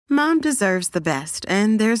Mom deserves the best,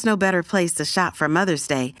 and there's no better place to shop for Mother's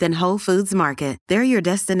Day than Whole Foods Market. They're your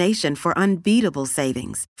destination for unbeatable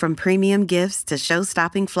savings, from premium gifts to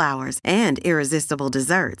show-stopping flowers and irresistible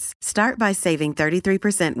desserts. Start by saving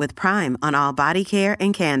 33% with Prime on all body care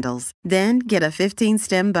and candles. Then get a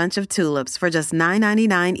 15-stem bunch of tulips for just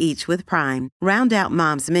 $9.99 each with Prime. Round out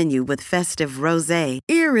Mom's menu with festive rosé,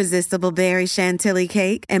 irresistible berry chantilly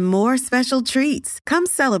cake, and more special treats. Come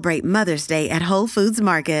celebrate Mother's Day at Whole Foods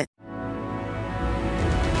Market.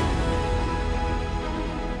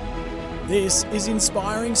 This is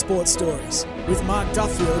Inspiring Sports Stories with Mark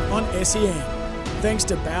Duffield on SEN. Thanks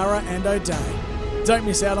to Bowra and O'Day. Don't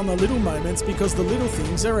miss out on the little moments, because the little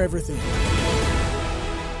things are everything.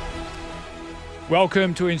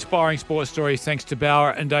 Welcome to Inspiring Sports Stories, thanks to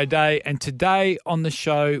Bowra and O'Day. And today on the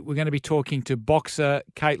show, we're going to be talking to boxer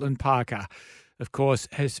Caitlin Parker. Of course,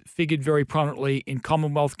 has figured very prominently in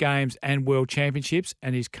Commonwealth Games and World Championships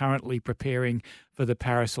and is currently preparing for the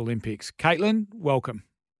Paris Olympics. Caitlin, welcome.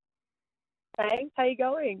 Thanks. How are you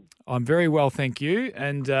going? I'm very well, thank you.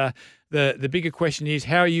 And the bigger question is,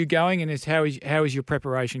 how are you going, and how is your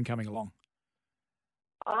preparation coming along?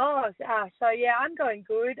 I'm going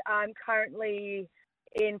good. I'm currently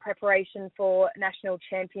in preparation for national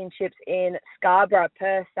championships in Scarborough,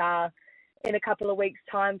 Perth, in a couple of weeks'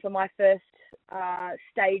 time for my first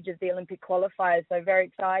stage of the Olympic qualifiers. So very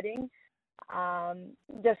exciting.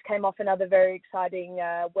 Just came off another very exciting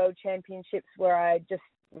World Championships where I just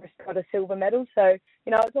got a silver medal. So,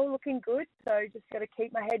 it's all looking good. So just got to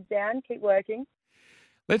keep my head down, keep working.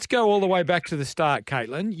 Let's go all the way back to the start,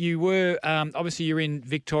 Caitlin. You were, obviously you're in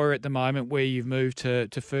Victoria at the moment, where you've moved to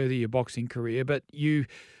further your boxing career, but you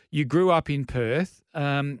grew up in Perth.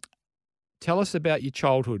 Tell us about your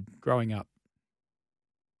childhood growing up.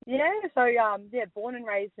 Born and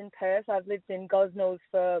raised in Perth. I've lived in Gosnells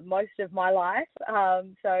for most of my life.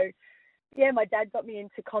 My dad got me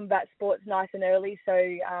into combat sports nice and early. So,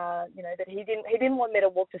 that he didn't want me to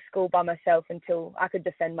walk to school by myself until I could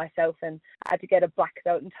defend myself, and I had to get a black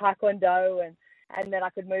belt in Taekwondo, and then I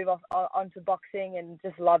could move on to boxing, and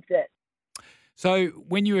just loved it. So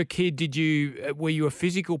when you were a kid, were you a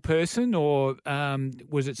physical person, or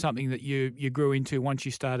was it something that you grew into once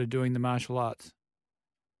you started doing the martial arts?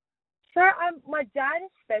 So my dad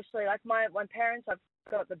especially, like my parents, I've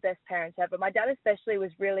got the best parents ever. My dad especially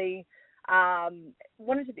was really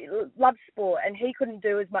loved sport, and he couldn't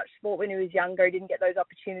do as much sport when he was younger. He didn't get those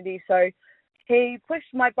opportunities. So he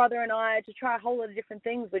pushed my brother and I to try a whole lot of different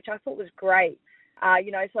things, which I thought was great. So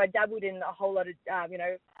I dabbled in a whole lot of,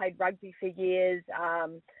 played rugby for years.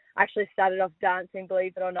 Actually started off dancing,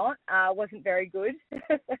 believe it or not. Wasn't very good.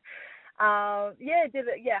 Did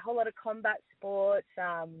a whole lot of combat sports,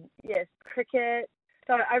 cricket.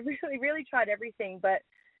 So I really, really tried everything, but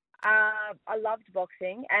I loved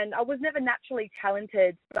boxing, and I was never naturally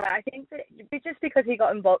talented, but I think that just because he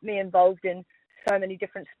got me involved in so many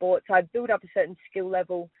different sports, I built up a certain skill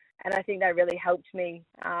level, and I think that really helped me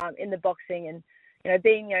in the boxing. And,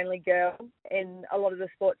 being the only girl in a lot of the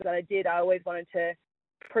sports that I did, I always wanted to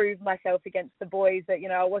prove myself against the boys that,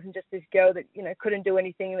 I wasn't just this girl that, couldn't do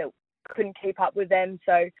anything, that couldn't keep up with them.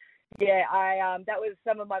 So, that was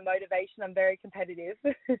some of my motivation. I'm very competitive.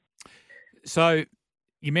 So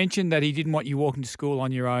you mentioned that he didn't want you walking to school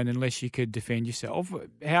on your own unless you could defend yourself.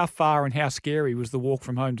 How far and how scary was the walk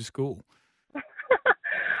from home to school?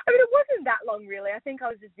 It wasn't that long, really. I think I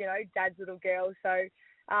was just, dad's little girl. So,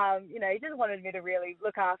 he just wanted me to really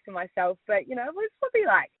look after myself. But, it was probably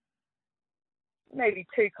like maybe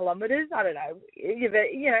 2 kilometres. I don't know.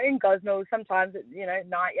 But, in Gosnells, sometimes, at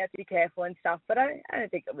night you have to be careful and stuff. But I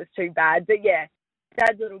don't think it was too bad. But, yeah,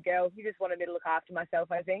 dad's little girl. He just wanted me to look after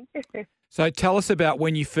myself, I think. So tell us about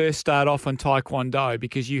when you first started off on Taekwondo,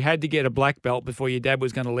 because you had to get a black belt before your dad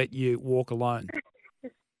was going to let you walk alone.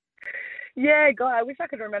 Yeah, God, I wish I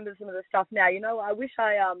could remember some of the stuff now. I wish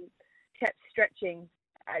I kept stretching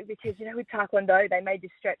because, with Taekwondo, they made you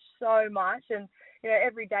stretch so much, and,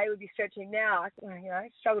 every day we'd be stretching. Now, I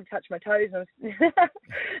struggle to touch my toes, and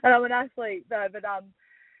I'm an athlete, though, but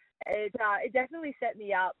it definitely set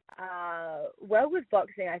me up well with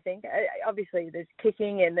boxing, I think. Obviously, there's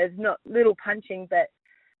kicking and there's not little punching, but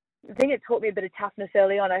I think it taught me a bit of toughness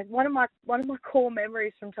early on. One of my core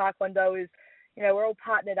memories from Taekwondo is, we're all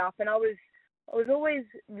partnered up, and I was always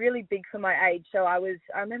really big for my age. So I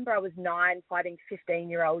remember I was 9 fighting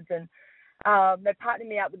 15-year-olds, and they partnered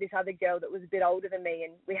me up with this other girl that was a bit older than me,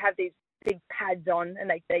 and we have these big pads on,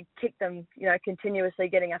 and they kick them, continuously,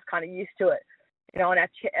 getting us kind of used to it. On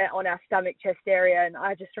our stomach, chest area. And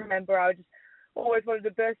I just remember I would just always wanted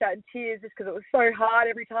to burst out in tears just because it was so hard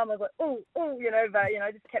every time. I was like, oh, but,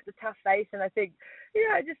 I just kept a tough face. And I think,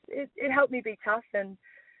 it helped me be tough. And,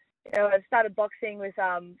 I started boxing with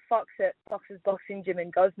Fox at Fox's Boxing Gym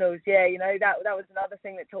in Gosnells. Yeah, that was another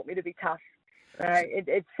thing that taught me to be tough.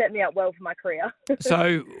 It set me up well for my career.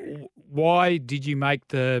 So why did you make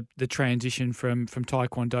the transition from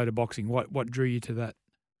Taekwondo to boxing? What drew you to that?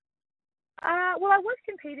 Well, I was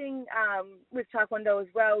competing with Taekwondo as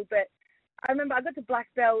well, but I remember I got to black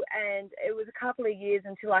belt and it was a couple of years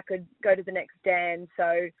until I could go to the next Dan.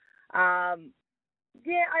 So,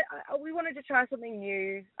 we wanted to try something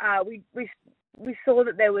new. We saw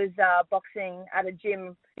that there was boxing at a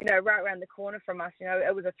gym, right around the corner from us.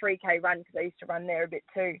 It was a 3K run because I used to run there a bit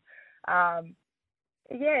too. I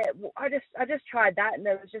just tried that, and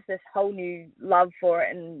there was just this whole new love for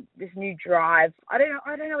it and this new drive. I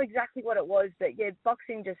don't know exactly what it was, but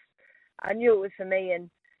boxing I knew it was for me, and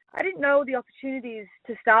I didn't know the opportunities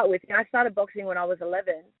to start with. I started boxing when I was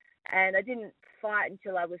 11, and I didn't fight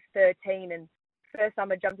until I was 13, and first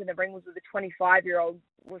time I jumped in the ring was with a 25-year-old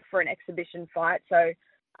for an exhibition fight. So it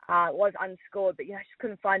was unscored, but I just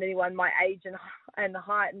couldn't find anyone my age and the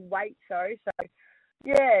height and weight. So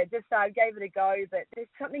just gave it a go. But there's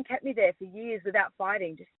something kept me there for years without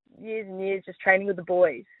fighting, just years and years, just training with the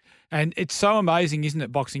boys. And it's so amazing, isn't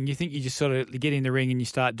it, boxing? You think you just sort of get in the ring and you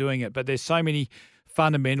start doing it, but there's so many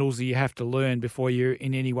fundamentals that you have to learn before you're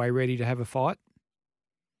in any way ready to have a fight.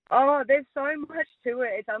 Oh, there's so much to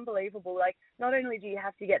it. It's unbelievable. Like, not only do you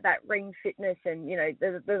have to get that ring fitness and,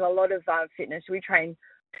 there's a lot of fitness. We train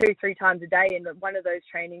 2-3 times a day, and one of those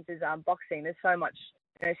trainings is boxing. There's so much,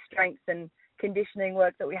 strength and conditioning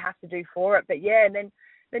work that we have to do for it. But, and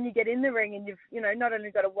then you get in the ring and you've, not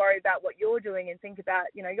only got to worry about what you're doing and think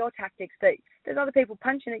about, your tactics, but there's other people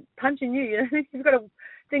punching you. You've got to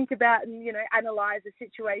think about and, analyze the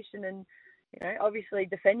situation and, obviously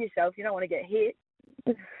defend yourself. You don't want to get hit.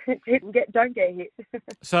 Don't get hit.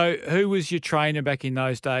 So who was your trainer back in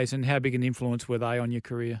those days, and how big an influence were they on your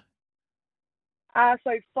career?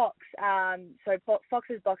 So Fox.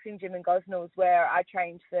 Fox's Boxing Gym in Gosnells, where I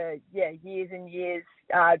trained for years and years,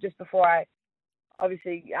 just before I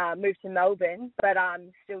obviously moved to Melbourne. But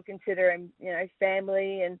still consider him,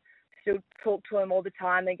 family, and still talk to him all the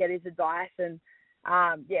time and get his advice. And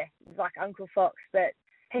he's like Uncle Fox. But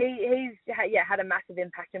he's had a massive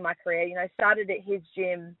impact in my career. Started at his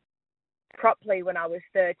gym properly when I was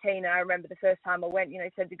 13. And I remember the first time I went, he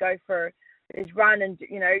said to go for his run and,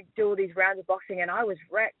 do all these rounds of boxing. And I was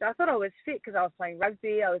wrecked. I thought I was fit because I was playing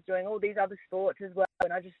rugby. I was doing all these other sports as well.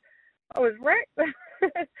 And I was wrecked. But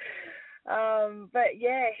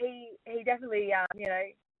he definitely,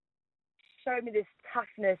 showed me this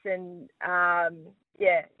toughness and,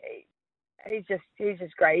 he's just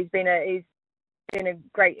great. He's been a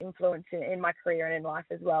great influence in my career and in life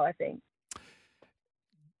as well, I think.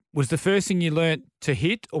 Was the first thing you learnt to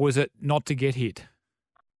hit, or was it not to get hit?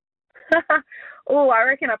 I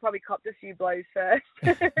reckon I probably copped a few blows first.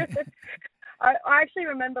 I actually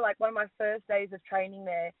remember, one of my first days of training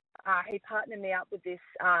there, he partnered me up with this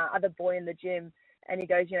other boy in the gym, and he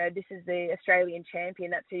goes, this is the Australian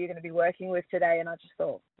champion. That's who you're going to be working with today. And I just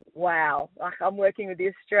thought, wow, I'm working with the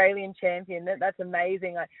Australian champion. That's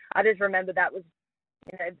amazing. I just remember that was,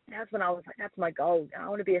 that's when I was like, that's my goal. I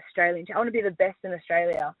want to be Australian. I want to be the best in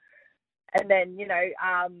Australia. And then,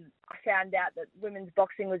 I found out that women's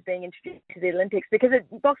boxing was being introduced to the Olympics because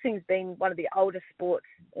boxing's been one of the oldest sports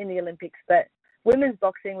in the Olympics, but women's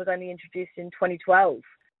boxing was only introduced in 2012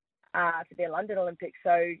 for the London Olympics.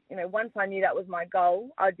 So, once I knew that was my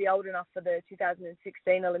goal, I'd be old enough for the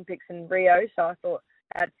 2016 Olympics in Rio. So I thought,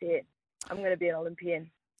 that's it. I'm going to be an Olympian.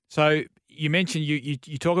 So you mentioned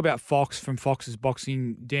you talk about Fox from Fox's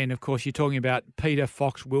Boxing Den. Of course, you're talking about Peter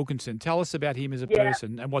Fox Wilkinson. Tell us about him as a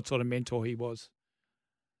person and what sort of mentor he was.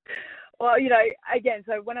 Well, again,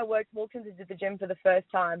 so when I walked into the gym for the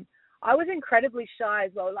first time, I was incredibly shy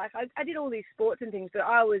as well. I did all these sports and things, but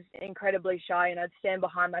I was incredibly shy, and I'd stand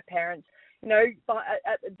behind my parents,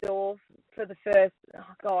 at the door for the first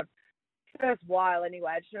while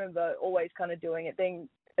anyway. I just remember always kind of doing it, being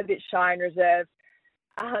a bit shy and reserved.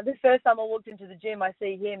 The first time I walked into the gym, I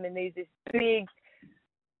see him, and he's this big,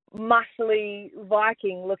 muscly,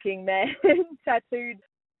 Viking-looking man, tattooed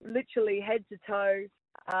literally head to toe.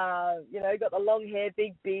 Got the long hair,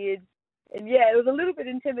 big beard. And, it was a little bit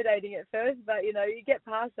intimidating at first, but, you get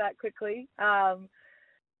past that quickly. You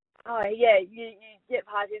get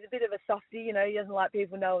past. He's a bit of a softie, he doesn't like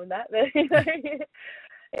people knowing that. But,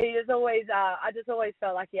 he just always, I just always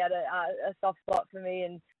felt like he had a soft spot for me,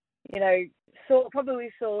 and, probably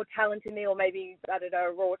saw talent in me, or maybe, I don't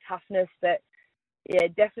know, raw toughness. But yeah,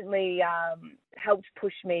 definitely helped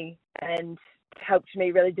push me and helped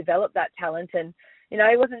me really develop that talent. And, you know,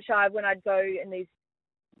 he wasn't shy when I'd go in these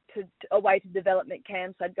away to development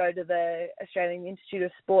camps. I'd go to the Australian Institute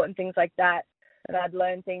of Sport and things like that, and I'd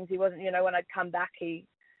learn things. He wasn't, you know, when I'd come back, he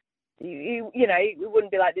you know, it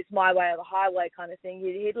wouldn't be like this my way or the highway kind of thing.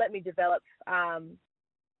 He'd let me develop, and,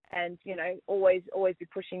 you know, always be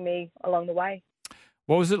pushing me along the way.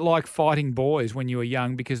 What was it like fighting boys when you were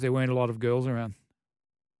young, because there weren't a lot of girls around?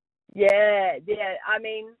 Yeah. I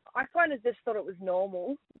mean, I kind of just thought it was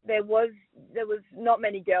normal. There was not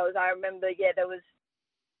many girls. I remember, there was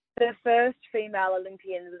the first female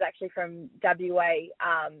Olympian was actually from WA,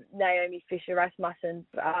 Naomi Fisher Rasmussen,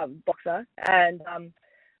 boxer, and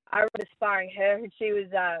I remember sparring her, and she was,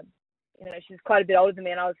 you know, she was quite a bit older than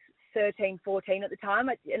me, and I was 13, 14 at the time.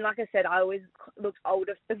 And like I said, I always looked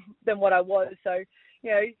older than what I was. So,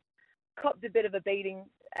 you know, copped a bit of a beating.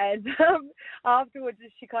 And afterwards,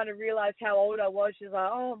 she kind of realised how old I was. She was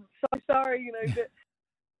like, "Oh, I'm so sorry," you know.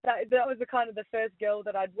 But that was the kind of the first girl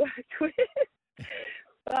that I'd worked with.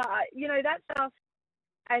 But, you know, that stuff,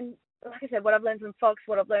 and like I said, what I've learned from Fox,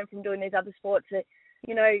 what I've learned from doing these other sports, that,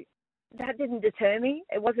 you know, that didn't deter me.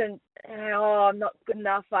 It wasn't, oh, I'm not good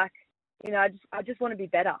enough. Like, you know, I just want to be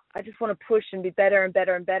better. I just want to push and be better and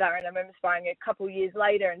better and better. And I remember sparring a couple of years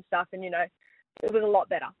later and stuff, and, you know, it was a lot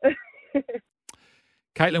better.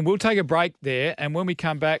 Caitlin, we'll take a break there, and when we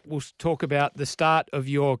come back, we'll talk about the start of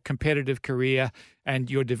your competitive career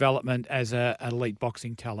and your development as an elite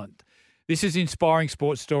boxing talent. This is Inspiring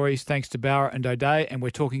Sports Stories, thanks to Bowra and O'Dea, and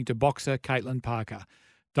we're talking to boxer Caitlin Parker.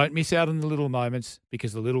 Don't miss out on the little moments,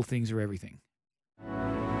 because the little things are everything.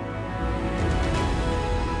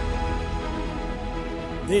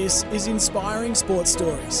 This is Inspiring Sports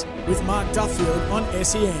Stories with Mark Duffield on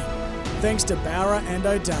SEN. Thanks to Bowra and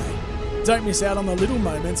O'Dea. Don't miss out on the little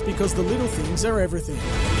moments, because the little things are everything.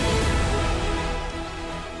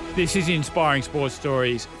 This is Inspiring Sports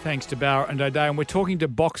Stories, thanks to Bowra and O'Dea, and we're talking to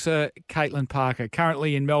boxer Caitlin Parker,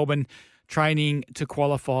 currently in Melbourne, training to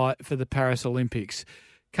qualify for the Paris Olympics.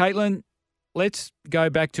 Caitlin, let's go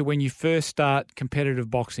back to when you first start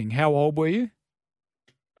competitive boxing. How old were you?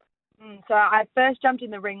 So I first jumped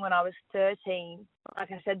in the ring when I was 13,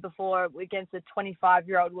 like I said before, against a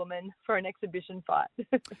 25-year-old woman for an exhibition fight.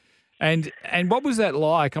 And what was that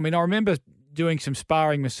like? I mean, I remember doing some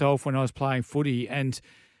sparring myself when I was playing footy, and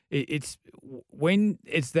it's when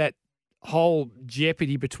it's that whole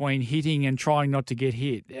jeopardy between hitting and trying not to get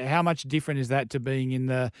hit. How much different is that to being in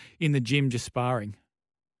the gym just sparring?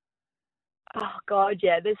 Oh God,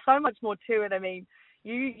 yeah. There's so much more to it. I mean,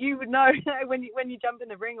 you would know when you jump in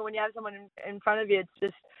the ring, or when you have someone in front of you, it's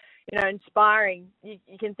just, you know, inspiring. You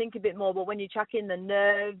can think a bit more, but when you chuck in the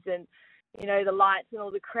nerves and, you know, the lights and all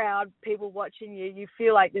the crowd, people watching you, you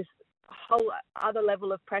feel like this whole other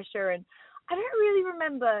level of pressure. And I don't really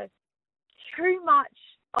remember too much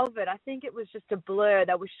of it. I think it was just a blur.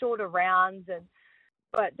 There were shorter rounds,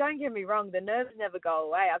 but don't get me wrong, the nerves never go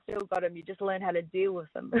away. I've still got them. You just learn how to deal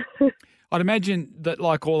with them. I'd imagine that,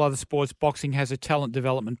 like all other sports, boxing has a talent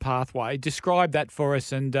development pathway. Describe that for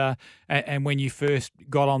us, and when you first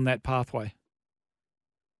got on that pathway.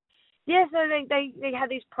 Yeah, so they had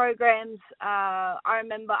these programs. I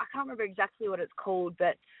can't remember exactly what it's called,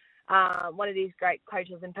 but one of these great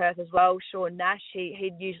coaches in Perth as well, Sean Nash,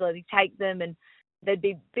 he'd usually take them, and there'd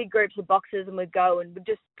be big groups of boxers, and we'd go and we'd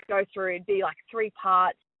just go through. It'd be like 3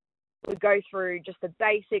 parts. We'd go through just the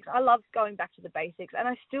basics. I love going back to the basics, and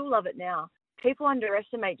I still love it now. People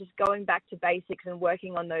underestimate just going back to basics and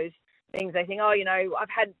working on those things. They think, oh, you know, I've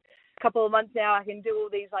had a couple of months now, I can do all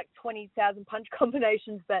these like 20,000 punch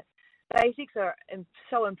combinations, but basics are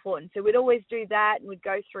so important. So we'd always do that, and we'd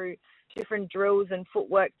go through different drills and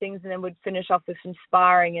footwork things, and then we'd finish off with some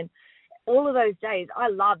sparring. And all of those days, I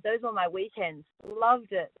loved. Those were my weekends.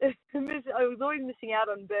 Loved it. I was always missing out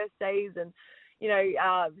on birthdays and, you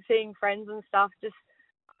know, seeing friends and stuff. Just,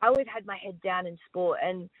 I always had my head down in sport.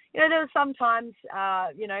 And, you know, there were some times,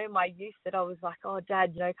 you know, in my youth that I was like, oh,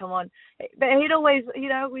 Dad, you know, come on. But he'd always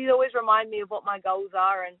remind me of what my goals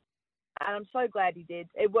are, and I'm so glad he did.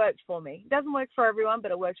 It worked for me. It doesn't work for everyone,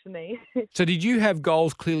 but it works for me. So did you have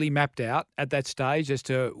goals clearly mapped out at that stage as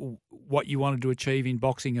to what you wanted to achieve in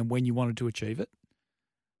boxing and when you wanted to achieve it?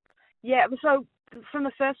 Yeah, so from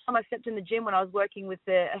the first time I stepped in the gym when I was working with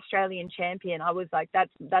the Australian champion, I was like,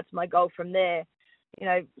 that's my goal from there. You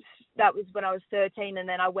know, that was when I was 13, and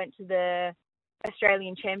then I went to the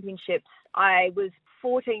Australian Championships. I was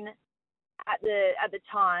 14 at the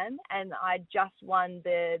time, and I just won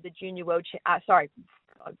the junior the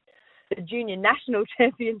junior national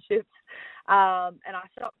championships. and I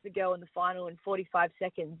stopped the girl in the final in 45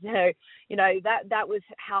 seconds. So, that was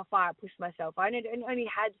how far I pushed myself. I only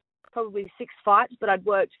had probably 6 fights, but I'd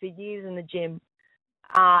worked for years in the gym.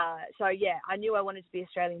 So yeah, I knew I wanted to be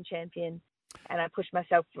Australian champion, and I pushed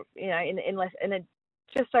myself, in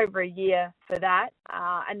just over a year for that.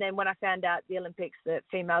 And then when I found out the Olympics that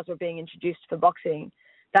females were being introduced for boxing,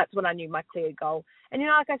 that's when I knew my clear goal. And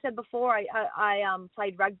like I said before, I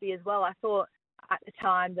played rugby as well. I thought at the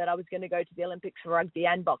time that I was going to go to the Olympics for rugby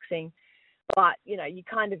and boxing, but you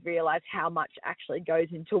kind of realise how much actually goes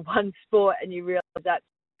into one sport, and you realise that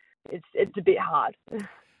it's a bit hard.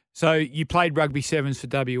 So you played rugby sevens for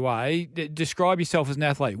WA. Describe yourself as an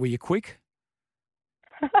athlete. Were you quick?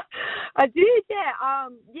 I did, yeah. I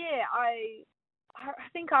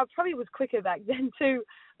think I probably was quicker back then too,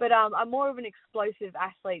 but I'm more of an explosive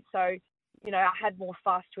athlete. So, I had more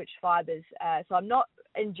fast twitch fibers. So I'm not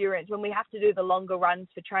endurance. When we have to do the longer runs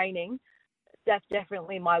for training, that's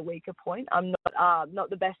definitely my weaker point. I'm not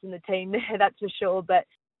the best in the team there, that's for sure. But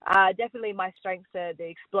definitely my strengths are the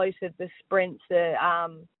explosive, the sprints, the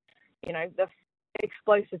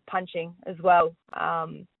explosive punching as well.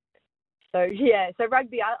 So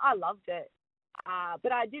rugby, I loved it.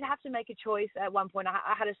 But I did have to make a choice at one point.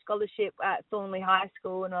 I had a scholarship at Thornley High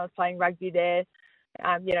School, and I was playing rugby there,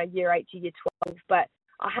 year 8 to year 12. But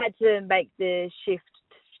I had to make the shift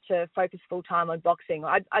to focus full time on boxing.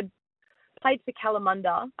 I played for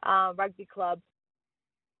Kalamunda Rugby Club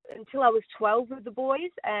until I was 12 with the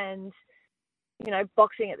boys, and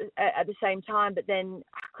boxing at the same time. But then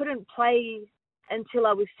I couldn't play until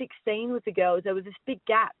I was 16 with the girls. There was this big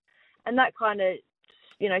gap, and that kind of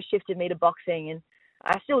shifted me to boxing. And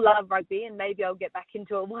I still love rugby, and maybe I'll get back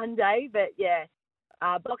into it one day. But yeah,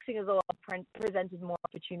 boxing has always presented more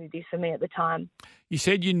opportunities for me at the time. You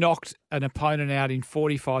said you knocked an opponent out in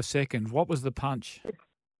 45 seconds. What was the punch?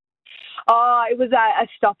 Oh, it was a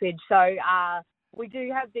stoppage. So we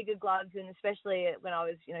do have bigger gloves, and especially when I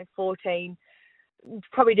was 14,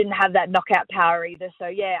 probably didn't have that knockout power either. So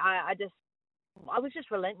yeah, I was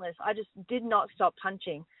just relentless. I just did not stop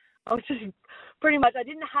punching. I was just pretty much, I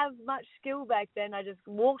didn't have much skill back then. I just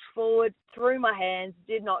walked forward, threw my hands,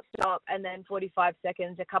 did not stop, and then 45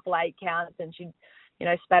 seconds, a couple 8 counts, and she,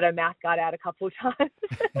 spat her mouth guard out a couple of times.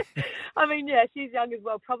 I mean, yeah, she's young as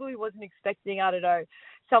well. Probably wasn't expecting, I don't know,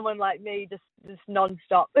 someone like me just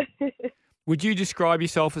non-stop. Would you describe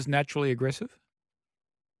yourself as naturally aggressive?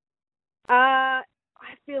 I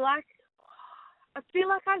feel like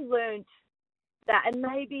I learned that, and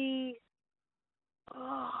maybe.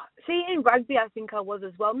 In rugby, I think I was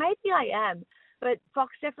as well. Maybe I am, but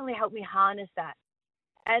Fox definitely helped me harness that.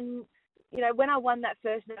 And, when I won that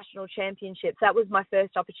first national championships, that was my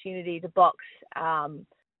first opportunity to box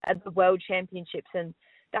at the World Championships. And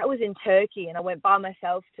that was in Turkey. And I went by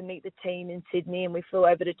myself to meet the team in Sydney, and we flew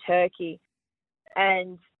over to Turkey.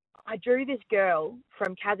 And I drew this girl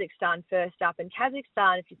from Kazakhstan first up. And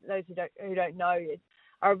Kazakhstan, those who don't know,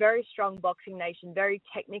 are a very strong boxing nation, very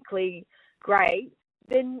technically great.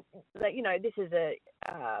 Then, this is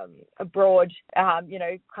a broad,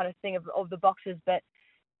 kind of thing of the boxers, but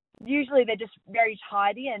usually they're just very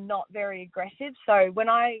tidy and not very aggressive. So when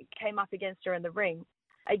I came up against her in the ring,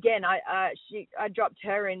 again, I dropped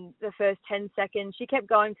her in the first 10 seconds. She kept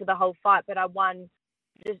going for the whole fight, but I won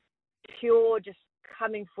just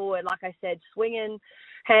coming forward, like I said, swinging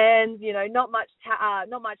hands, not much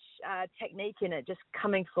technique in it, just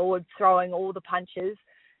coming forward, throwing all the punches.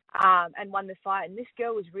 And won the fight. And this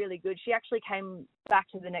girl was really good. She actually came back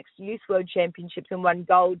to the next Youth World Championships and won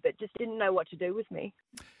gold, but just didn't know what to do with me.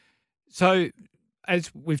 So,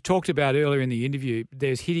 as we've talked about earlier in the interview,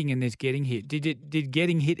 there's hitting and there's getting hit. Did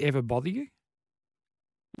getting hit ever bother you?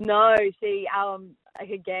 No. See,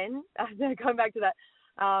 again, going back to that,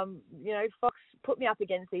 Fox put me up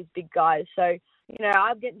against these big guys. So,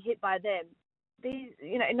 I'm getting hit by them. These,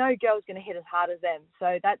 no girl's going to hit as hard as them.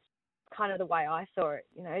 So that's kind of the way I saw it.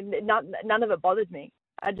 None of it bothered me.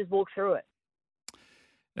 I just walked through it.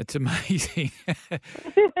 That's amazing.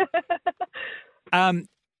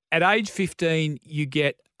 At age 15, you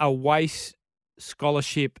get a WACE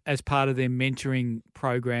scholarship as part of their mentoring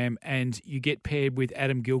program, and you get paired with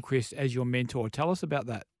Adam Gilchrist as your mentor. Tell us about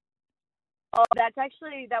that. Oh, that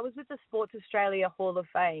was with the Sports Australia Hall of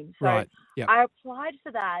Fame. So right. Yep. I applied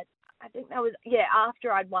for that. I think that was,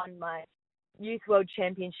 after I'd won my Youth World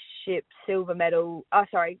Championship silver medal. Oh,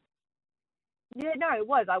 sorry. Yeah, no, it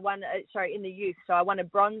was. I won, in the youth. So I won a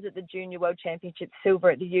bronze at the Junior World Championship,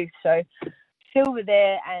 silver at the youth. So silver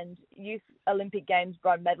there, and Youth Olympic Games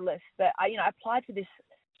bronze medalist. But I applied for this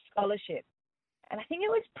scholarship, and I think it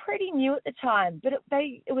was pretty new at the time. But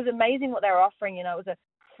it was amazing what they were offering. It was a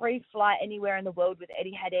free flight anywhere in the world with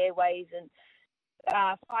Etihad Airways and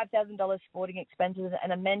 $5,000 sporting expenses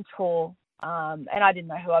and a mentor. And I didn't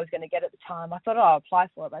know who I was going to get at the time. I thought, I'll apply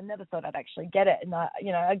for it, but I never thought I'd actually get it. And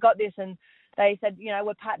I got this, and they said,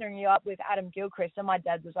 we're partnering you up with Adam Gilchrist, and my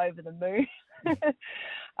dad was over the moon.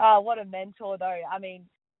 What a mentor, though. I mean,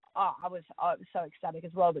 I was so ecstatic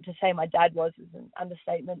as well, but to say my dad was is an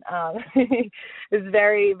understatement. It was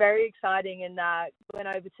very, very exciting, and went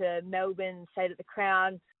over to Melbourne, stayed at the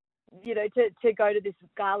Crown, to go to this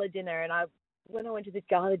gala dinner. And when I went to this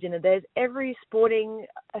gala dinner, there's every sporting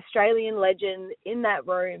Australian legend in that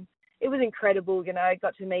room. It was incredible. I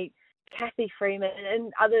got to meet Kathy Freeman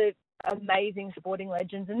and other amazing sporting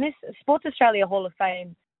legends. And this Sports Australia Hall of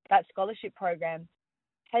Fame, that scholarship program,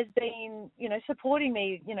 has been, supporting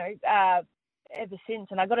me, ever since.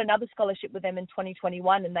 And I got another scholarship with them in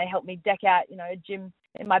 2021, and they helped me deck out, a gym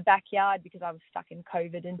in my backyard because I was stuck in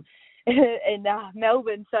COVID in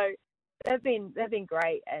Melbourne. So they've been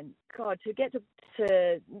great. And God, to get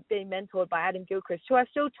to be mentored by Adam Gilchrist, who I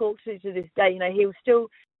still talk to this day, he will still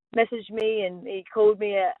message me, and he called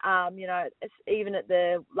me at, even at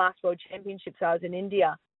the last World Championships I was in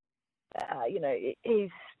India.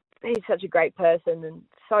 He's such a great person, and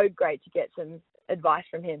so great to get some advice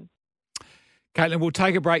from him. Caitlin, we'll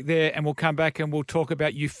take a break there, and we'll come back and we'll talk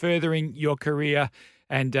about you furthering your career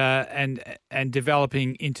and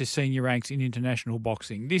developing into senior ranks in international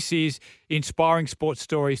boxing. This is Inspiring Sports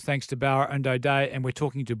Stories, thanks to Bauer and O'Dea, and we're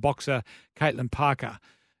talking to boxer Caitlin Parker.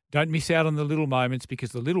 Don't miss out on the little moments,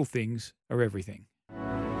 because the little things are everything.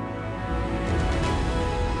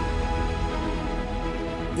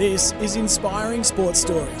 This is Inspiring Sports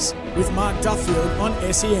Stories with Mark Duffield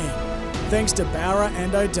on SEN. Thanks to Bauer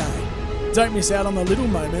and O'Dea. Don't miss out on the little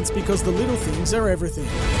moments, because the little things are everything.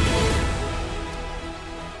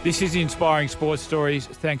 This is Inspiring Sports Stories,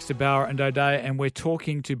 thanks to Bauer and O'Dea, and we're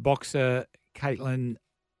talking to boxer Caitlin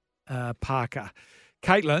Parker.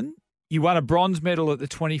 Caitlin, you won a bronze medal at the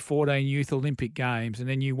 2014 Youth Olympic Games, and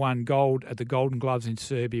then you won gold at the Golden Gloves in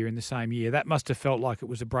Serbia in the same year. That must have felt like it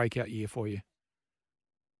was a breakout year for you.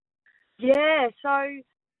 Yeah, so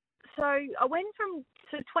I went from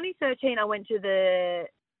 2013. I went to the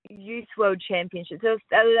Youth World Championships. There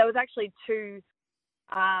was actually two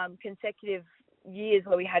consecutive years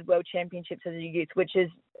where we had World Championships as a youth, which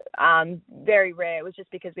is very rare. It was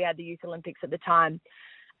just because we had the Youth Olympics at the time.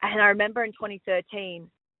 And I remember in 2013,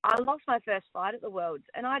 I lost my first fight at the Worlds,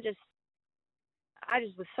 and I just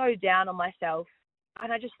was so down on myself,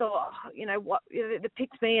 and I just thought, what? They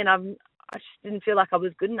picked me, and I just didn't feel like I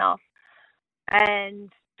was good enough. And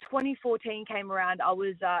 2014 came around. I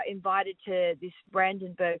was invited to this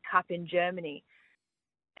Brandenburg Cup in Germany.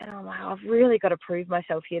 And I'm like, I've really got to prove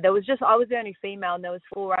myself here. I was the only female, and there was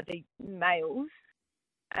 4 other males.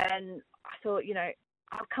 And I thought,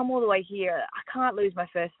 I've come all the way here. I can't lose my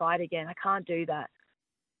first fight again. I can't do that.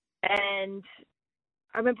 And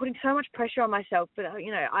I've been putting so much pressure on myself. But,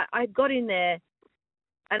 I got in there,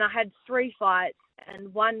 and I had 3 fights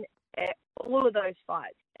and won all of those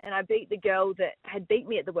fights. And I beat the girl that had beat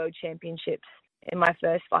me at the World Championships in my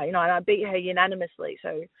first fight, and I beat her unanimously.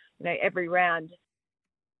 So, every round.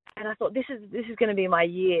 And I thought, this is going to be my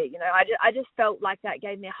year. I just felt like that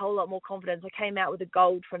gave me a whole lot more confidence. I came out with a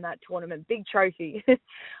gold from that tournament, big trophy.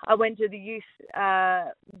 I went to the Youth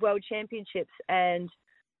World Championships and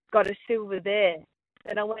got a silver there.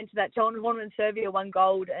 And I went to that tournament in Serbia, won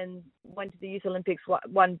gold, and went to the Youth Olympics,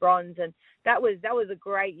 won bronze. And that was a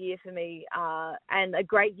great year for me, and a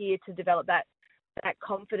great year to develop that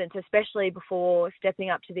confidence, especially before stepping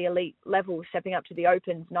up to the elite level, stepping up to the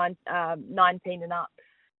Opens, 19 and up.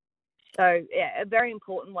 So yeah, a very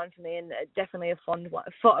important one for me, and definitely a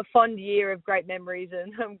fond year of great memories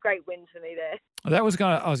and great wins for me there. I was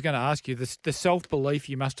going to ask you, the self-belief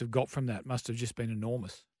you must have got from that must have just been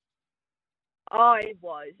enormous. Oh, it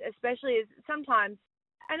was, especially as sometimes,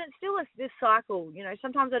 and it's still this cycle,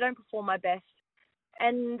 sometimes I don't perform my best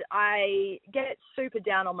and I get super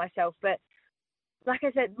down on myself. But like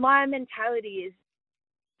I said, my mentality is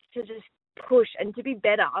to just push and to be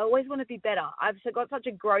better. I always want to be better. I've got such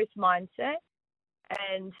a growth mindset,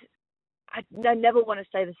 and I never want to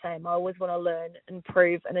stay the same. I always want to learn,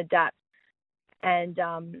 improve and adapt. And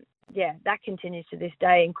that continues to this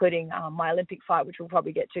day, including my Olympic fight, which we'll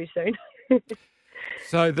probably get to soon.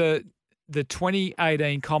 So the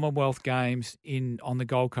 2018 Commonwealth Games on the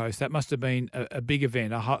Gold Coast, that must have been a big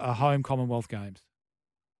event, a home Commonwealth Games.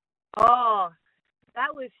 Oh,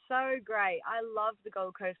 that was so great. I loved the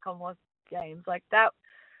Gold Coast Commonwealth Games. Like, that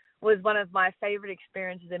was one of my favourite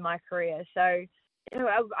experiences in my career. So,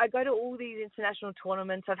 I go to all these international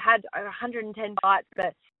tournaments. I've had 110 fights,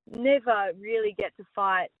 but never really get to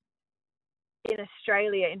fight in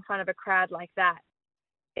Australia in front of a crowd like that.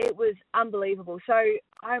 It was unbelievable. So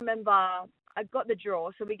I remember I got the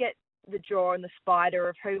draw. So we get the draw and the spider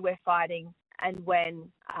of who we're fighting and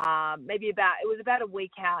when. It was about a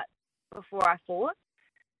week out before I fought,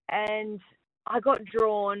 and I got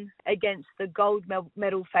drawn against the gold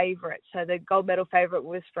medal favourite. So the gold medal favourite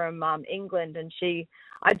was from England, and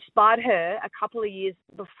I'd sparred her a couple of years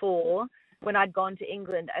before when I'd gone to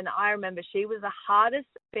England, and I remember she was the hardest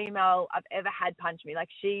female I've ever had punch me. Like,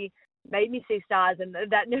 she made me see stars, and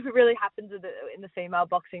that never really happens in the female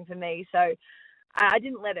boxing for me. So I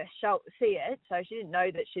didn't let her see it, so she didn't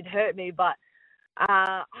know that she'd hurt me, but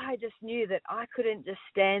I just knew that I couldn't just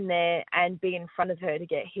stand there and be in front of her to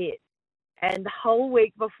get hit. And the whole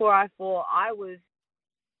week before I fought, I was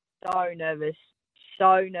so nervous.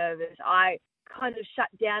 I kind of shut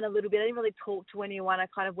down a little bit. I didn't really talk to anyone. I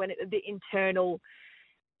kind of went a bit internal.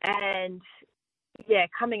 And, yeah,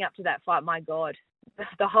 coming up to that fight, my God,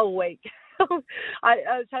 the whole week.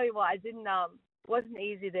 I'll tell you what, wasn't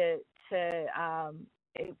easy it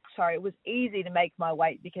was easy to make my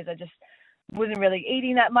weight because I just wasn't really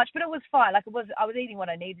eating that much, but it was fine. Like, I was eating what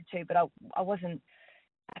I needed to, but I wasn't,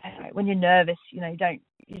 I don't know, when you're nervous, I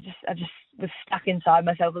just was stuck inside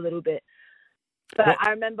myself a little bit. But I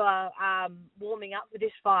remember warming up for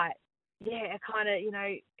this fight. Yeah, I kind of,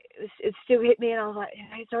 it still hit me, and I was like,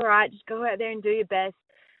 it's all right, just go out there and do your best.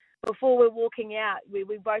 Before we're walking out,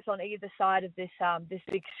 we're both on either side of this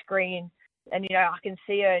big screen, and I can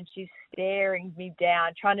see her, and she's staring me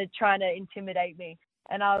down, trying to intimidate me.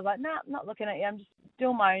 And I was like, nah, I'm not looking at you. I'm just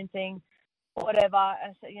doing my own thing, whatever.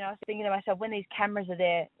 And so, I was thinking to myself, when these cameras are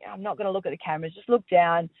there, I'm not going to look at the cameras. Just look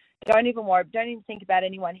down. Don't even worry. Don't even think about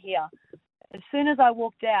anyone here. As soon as I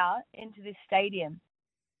walked out into this stadium,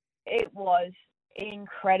 it was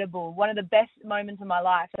incredible. One of the best moments of my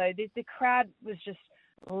life. So the crowd was just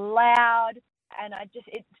loud, and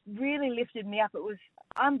it really lifted me up. It was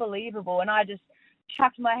unbelievable. And I just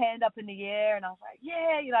chucked my hand up in the air, and I was like,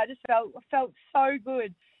 yeah, I just felt so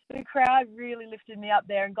good. The crowd really lifted me up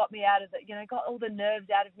there and got me out of it, got all the nerves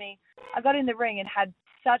out of me. I got in the ring and had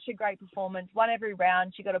such a great performance, won every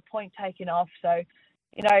round. She got a point taken off. So,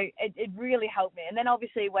 it really helped me. And then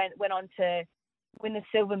obviously went on to win the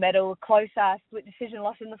silver medal, closer, split decision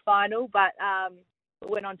loss in the final, but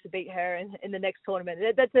went on to beat her in the next tournament.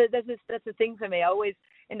 That's a thing for me. I always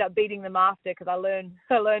end up beating them after because I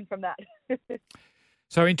learn from that.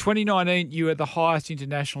 So in 2019, you were the highest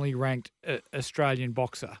internationally ranked Australian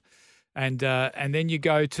boxer, and then you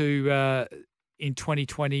go to in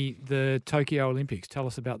 2020 the Tokyo Olympics. Tell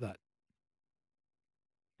us about that.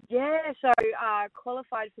 Yeah, so I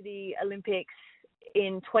qualified for the Olympics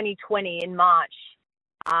in 2020 in March.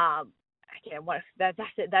 That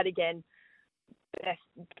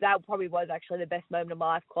probably was actually the best moment of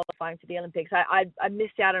my life, qualifying for the Olympics. I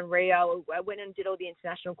missed out on Rio. I went and did all the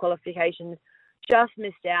international qualifications. Just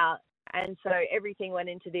missed out, and so everything went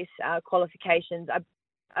into this qualifications.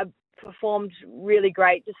 I performed really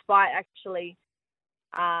great, despite actually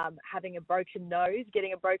having a broken nose,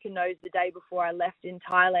 getting a broken nose the day before I left in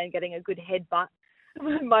Thailand, getting a good headbutt.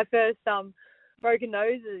 My first broken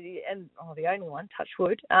nose, and the only one, touch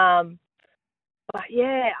wood. But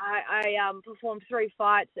yeah, I performed 3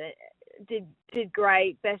 fights, did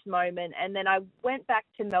great, best moment, and then I went back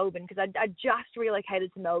to Melbourne because I just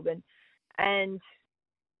relocated to Melbourne. And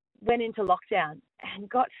went into lockdown and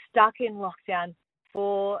got stuck in lockdown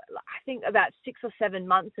for, I think, about 6 or 7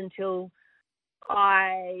 months until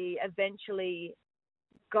I eventually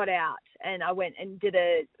got out. And I went and did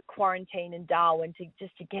a quarantine in Darwin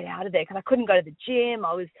to get out of there because I couldn't go to the gym.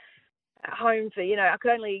 I was at home for, I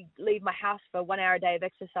could only leave my house for 1 hour a day of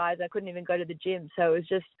exercise. I couldn't even go to the gym. So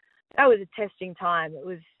that was a testing time. It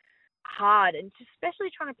was hard, and especially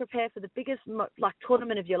trying to prepare for the biggest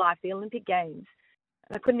tournament of your life, the Olympic Games.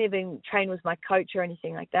 I couldn't even train with my coach or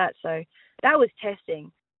anything like that, so that was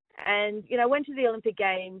testing. And I went to the Olympic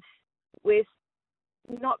Games with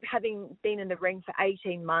not having been in the ring for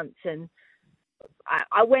 18 months, and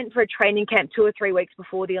I went for a training camp 2 or 3 weeks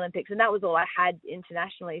before the Olympics, and that was all I had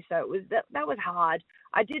internationally. So it was that was hard.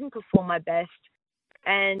 I didn't perform my best,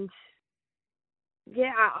 and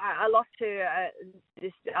yeah, I lost to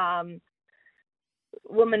this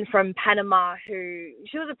woman from Panama she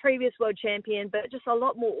was a previous world champion, but just a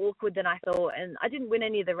lot more awkward than I thought. And I didn't win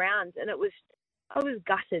any of the rounds, and I was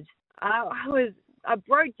gutted. I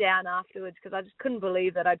broke down afterwards because I just couldn't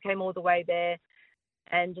believe that I came all the way there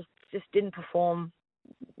and just didn't perform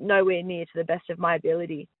nowhere near to the best of my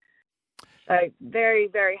ability. So very,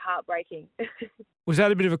 very heartbreaking. Was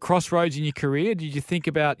that a bit of a crossroads in your career? Did you think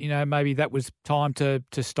about, maybe that was time to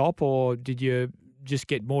stop, or did you just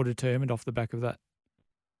get more determined off the back of that?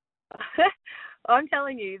 I'm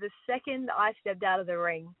telling you, the second I stepped out of the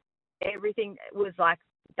ring, everything was like,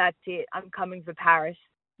 that's it. I'm coming for Paris.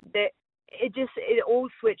 It all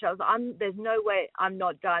switched. There's no way I'm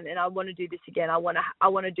not done, and I want to do this again. I want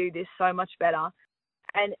to do this so much better.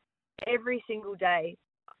 And every single day,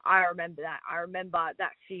 I remember that. I remember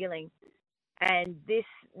that feeling. And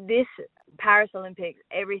this Paris Olympics,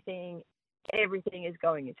 everything is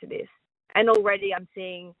going into this. And already I'm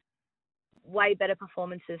seeing way better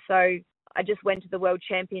performances. So I just went to the World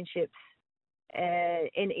Championships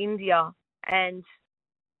in India, and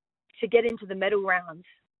to get into the medal rounds,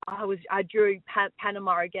 I drew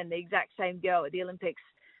Panama again, the exact same girl at the Olympics,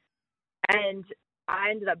 and I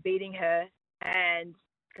ended up beating her. And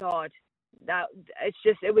God,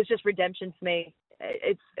 it was just redemption for me.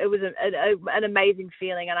 It was an amazing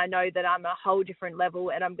feeling, and I know that I'm a whole different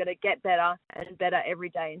level, and I'm going to get better and better every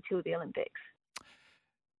day until the Olympics.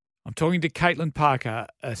 I'm talking to Caitlin Parker,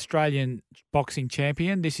 Australian boxing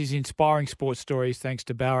champion. This is Inspiring Sports Stories, thanks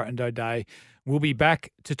to Bowra and O'Dea. We'll be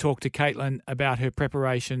back to talk to Caitlin about her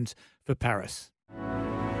preparations for Paris.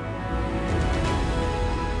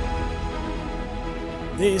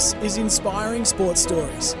 This is Inspiring Sports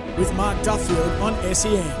Stories with Mark Duffield on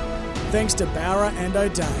SEN. Thanks to Bowra and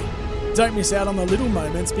O'Dea. Don't miss out on the little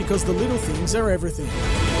moments, because the little things are everything.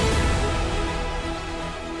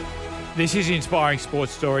 This is Inspiring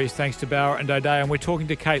Sports Stories, thanks to Bowra and O'Dea, and we're talking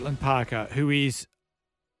to Caitlin Parker, who is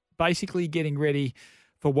basically getting ready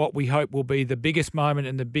for what we hope will be the biggest moment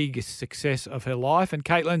and the biggest success of her life. And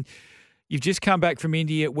Caitlin, you've just come back from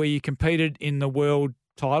India where you competed in the world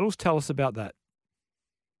titles. Tell us about that.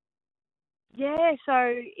 Yeah,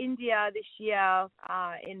 so India this year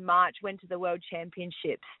in March went to the World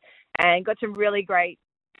Championships and got some really great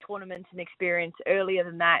tournaments and experience earlier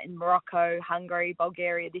than that in Morocco, Hungary,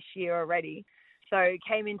 Bulgaria this year already. So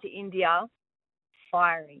came into India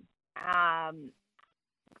firing.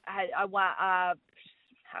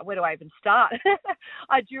 Where do I even start?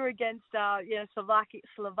 I drew against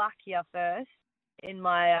Slovakia first in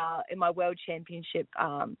my World Championship.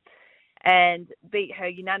 And beat her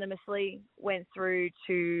unanimously, went through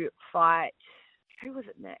to fight, who was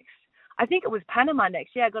it next? I think it was Panama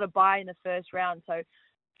next. Yeah, I got a bye in the first round, so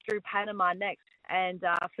through Panama next. And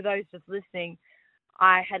for those just listening,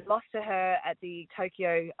 I had lost to her at the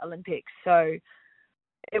Tokyo Olympics, so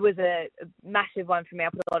it was a massive one for me. I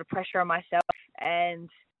put a lot of pressure on myself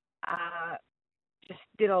and just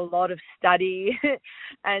did a lot of study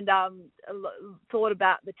and thought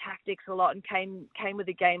about the tactics a lot, and came with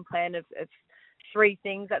a game plan of 3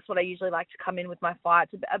 things. That's what I usually like to come in with my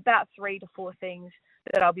fights, about 3 to 4 things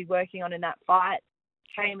that I'll be working on in that fight.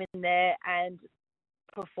 Came in there and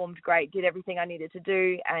performed great, did everything I needed to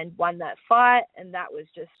do and won that fight. And that was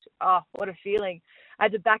just, what a feeling. I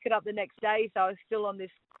had to back it up the next day, so I was still on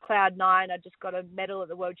this cloud 9. I just got a medal at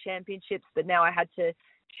the World Championships, but now I had to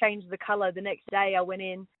change the colour. The next day I went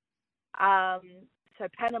in. So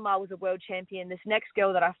Panama was a world champion. This next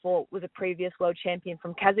girl that I fought was a previous world champion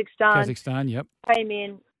from Kazakhstan. Kazakhstan, yep. Came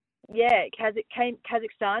in,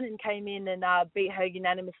 Kazakhstan, and came in and beat her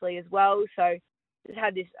unanimously as well. So just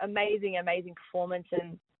had this amazing performance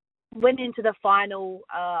and went into the final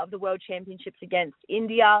of the World Championships against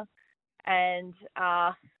India. And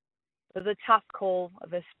it was a tough call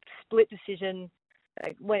of a split decision.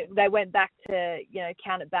 They went back to,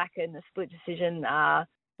 count it back in the split decision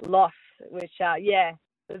loss, which, it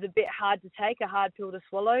was a bit hard to take, a hard pill to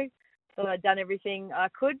swallow. Thought I'd done everything I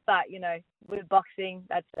could, but, with boxing,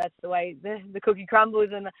 that's the way the cookie crumbles.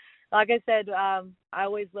 And like I said, I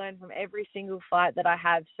always learn from every single fight that I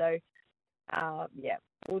have. So,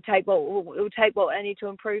 we'll take what I need to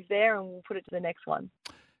improve there, and we'll put it to the next one.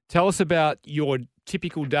 Tell us about your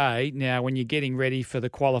typical day now when you're getting ready for the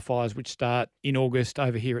qualifiers, which start in August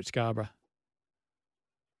over here at Scarborough.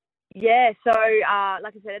 Yeah, so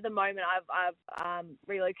like I said, at the moment I've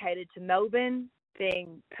relocated to Melbourne,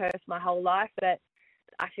 being Perth my whole life, but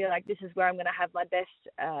I feel like this is where I'm going to have my best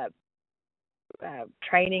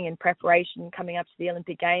training and preparation coming up to the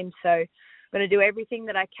Olympic Games. So I'm going to do everything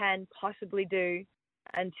that I can possibly do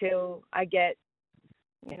until I get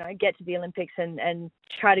to the Olympics and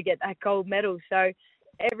try to get that gold medal. So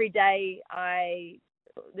every day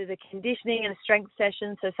there's a conditioning and a strength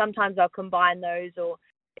session. So sometimes I'll combine those, or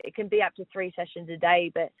it can be up to 3 sessions a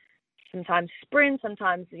day, but sometimes sprints,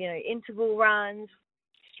 sometimes, interval runs,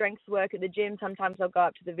 strength work at the gym. Sometimes I'll go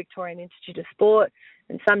up to the Victorian Institute of Sport,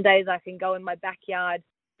 and some days I can go in my backyard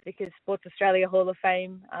because Sports Australia Hall of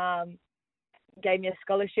Fame gave me a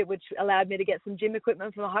scholarship, which allowed me to get some gym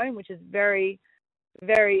equipment from home, which is very,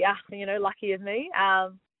 very, lucky of me. I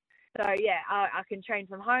can train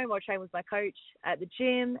from home or train with my coach at the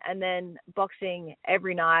gym, and then boxing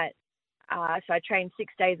every night. So I train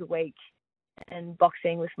 6 days a week, and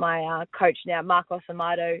boxing with my coach now, Marcos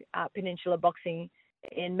Amado, Peninsula Boxing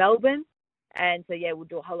in Melbourne. And so, we'll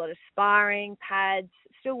do a whole lot of sparring, pads,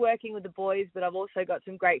 still working with the boys, but I've also got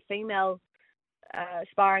some great female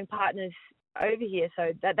sparring partners over here.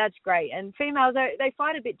 So that's great. And females, they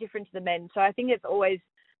fight a bit different to the men. So I think it's always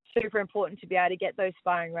super important to be able to get those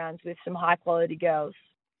sparring rounds with some high quality girls.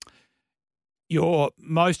 Your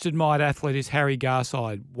most admired athlete is Harry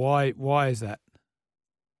Garside. Why is that?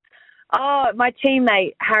 Oh, my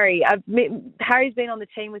teammate, Harry. Harry's been on the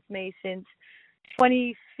team with me since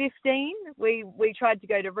 2015. We tried to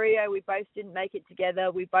go to Rio. We both didn't make it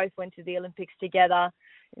together. We both went to the Olympics together,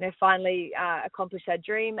 finally accomplished our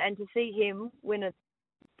dream. And to see him win a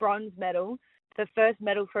bronze medal, the first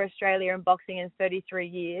medal for Australia in boxing in 33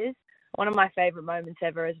 years, one of my favourite moments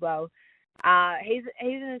ever as well. He's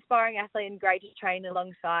an inspiring athlete and great to train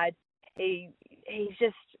alongside. His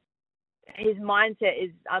mindset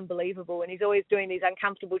is unbelievable, and he's always doing these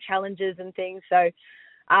uncomfortable challenges and things. So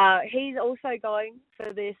he's also going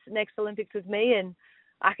for this next Olympics with me, and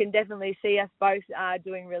I can definitely see us both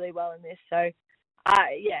doing really well in this. So,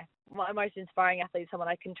 my most inspiring athlete is someone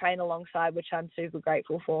I can train alongside, which I'm super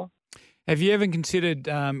grateful for. Have you ever considered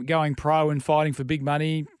going pro and fighting for big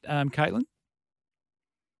money, Caitlin?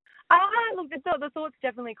 Look, the thoughts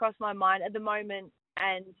definitely crossed my mind at the moment,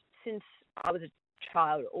 and since I was a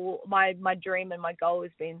child, my dream and my goal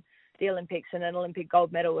has been the Olympics and an Olympic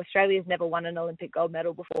gold medal. Australia's never won an Olympic gold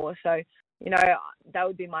medal before, so that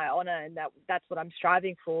would be my honour, and that's what I'm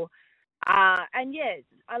striving for. I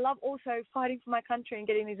love also fighting for my country and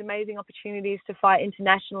getting these amazing opportunities to fight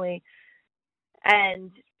internationally,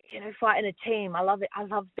 and fight in a team. I love it. I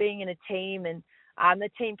love being in a team, and I'm the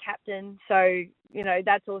team captain, so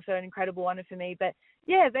that's also an incredible honour for me. But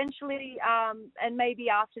eventually, and maybe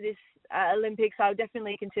after this Olympics, I'll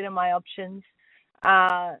definitely consider my options.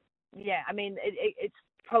 It's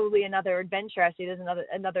probably another adventure. I see there's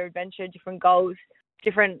another adventure, different goals,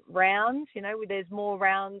 different rounds. There's more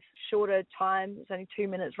rounds, shorter time. It's only 2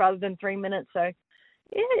 minutes rather than 3 minutes. So,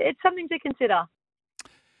 it's something to consider.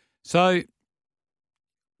 So,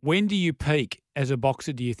 when do you peak as a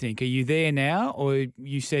boxer, do you think? Are you there now, or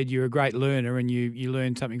you said you're a great learner and you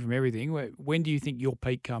learn something from everything? When do you think your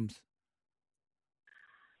peak comes?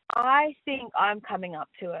 I think I'm coming up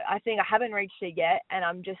to it. I think I haven't reached it yet, and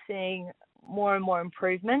I'm just seeing more and more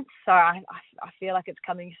improvements. So I feel like it's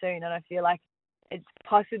coming soon, and I feel like it's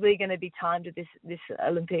possibly going to be timed at this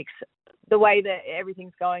Olympics. The way that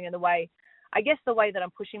everything's going, and the way that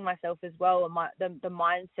I'm pushing myself as well, and the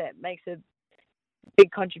mindset makes a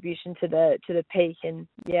big contribution to the peak. And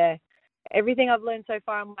everything I've learned so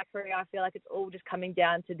far in my career, I feel like it's all just coming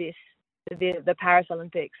down to the Paris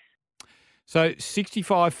Olympics. So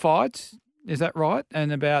 65 fights, is that right?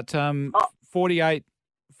 And about 48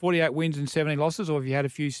 wins and 70 losses, or have you had a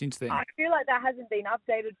few since then? I feel like that hasn't been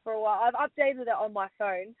updated for a while. I've updated it on my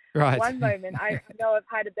phone. Right. One moment. I know I've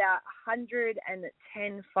had about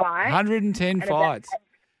 110 fights. 110 fights.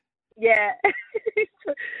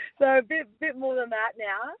 So a bit more than that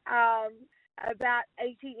now. About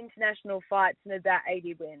 80 international fights and about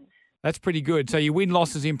 80 wins. That's pretty good. So your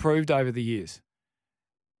win-loss has improved over the years?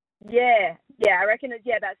 Yeah. I reckon it's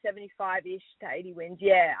about 75-ish to 80 wins.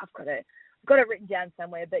 Yeah, I've got it written down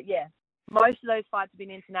somewhere. But most of those fights have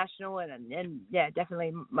been international, and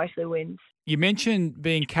definitely mostly wins. You mentioned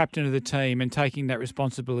being captain of the team and taking that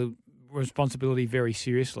responsibility very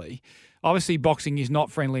seriously. Obviously, boxing is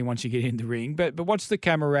not friendly once you get in the ring, but what's the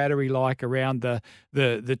camaraderie like around the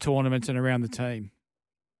tournaments and around the team?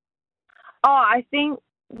 Oh, I think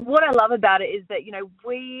what I love about it is that,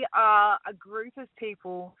 we are a group of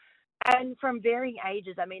people, and from varying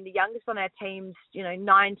ages. I mean, the youngest on our team's,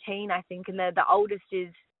 19, I think, and the oldest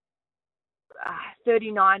is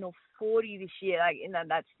 39 or 40 this year.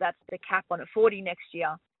 That's the cap on it, 40 next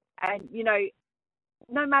year. And,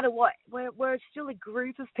 no matter what, we're still a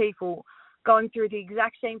group of people going through the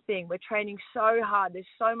exact same thing. We're training so hard. There's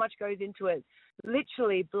so much goes into it.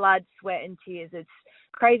 Literally blood, sweat, and tears. It's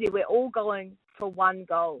crazy. We're all going for one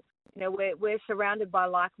goal. We're surrounded by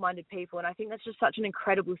like-minded people, and I think that's just such an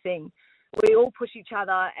incredible thing. We all push each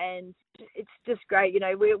other, and it's just great.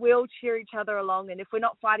 We all cheer each other along, and if we're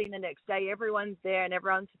not fighting the next day, everyone's there and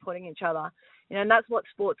everyone's supporting each other. And that's what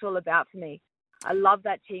sport's all about for me. I love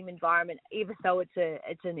that team environment, even though it's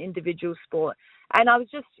an individual sport. And I was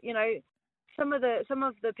just, some of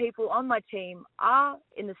the people on my team are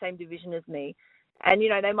in the same division as me. And,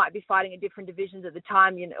 they might be fighting in different divisions at the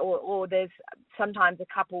time, or there's sometimes a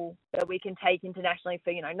couple that we can take internationally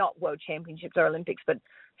for, not world championships or Olympics, but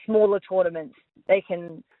smaller tournaments. They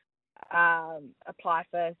can apply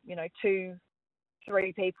for, 2-3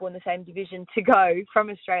 people in the same division to go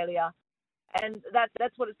from Australia. And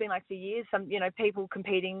that's what it's been like for years. Some, people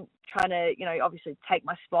competing, trying to, obviously take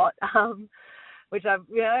my spot, which I've,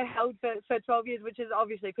 held for 12 years, which is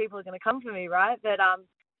obviously people are going to come for me, right? But,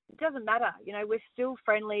 it doesn't matter. We're still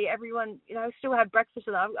friendly. Everyone, still have breakfast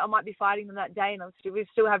with them. I might be fighting them that day, and we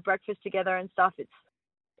still have breakfast together and stuff.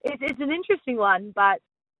 It's an interesting one, but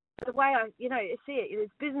the way I see it,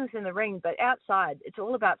 it's business in the ring, but outside, it's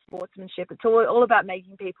all about sportsmanship. It's all about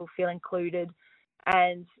making people feel included,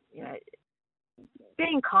 and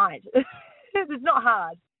being kind. It's not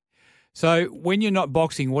hard. So when you're not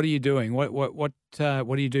boxing, what are you doing? What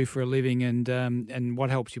do you do for a living, and what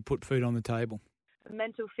helps you put food on the table?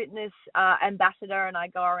 Mental fitness ambassador, and I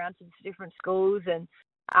go around to different schools and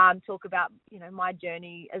talk about my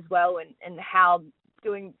journey as well, and how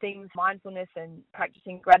doing things, mindfulness and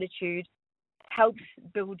practicing gratitude helps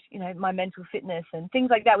build my mental fitness and things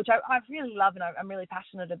like that, which I really love and I'm really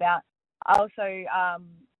passionate about. I also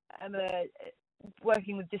am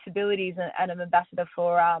working with disabilities, and I'm ambassador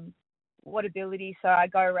for Whatability. So I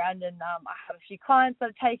go around and I have a few clients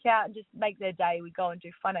that I take out and just make their day. We go and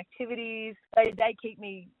do fun activities. They keep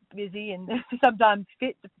me busy and sometimes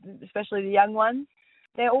fit, especially the young ones.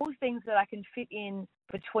 They're all things that I can fit in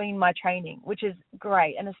between my training, which is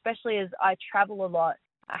great. And especially as I travel a lot,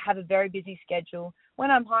 I have a very busy schedule.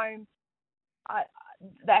 When I'm home,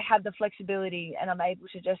 they have the flexibility, and I'm able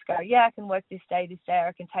to just go, I can work this day, or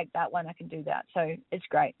I can take that one, I can do that. So it's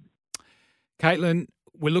great. Caitlin,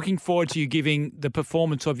 we're looking forward to you giving the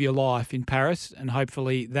performance of your life in Paris, and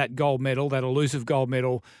hopefully that gold medal, that elusive gold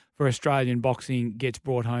medal for Australian boxing, gets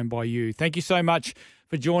brought home by you. Thank you so much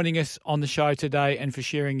for joining us on the show today and for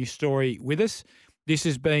sharing your story with us. This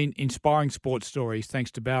has been Inspiring Sports Stories.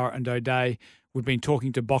 Thanks to Bauer and O'Dea. We've been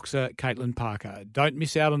talking to boxer Caitlin Parker. Don't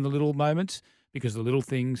miss out on the little moments, because the little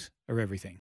things are everything.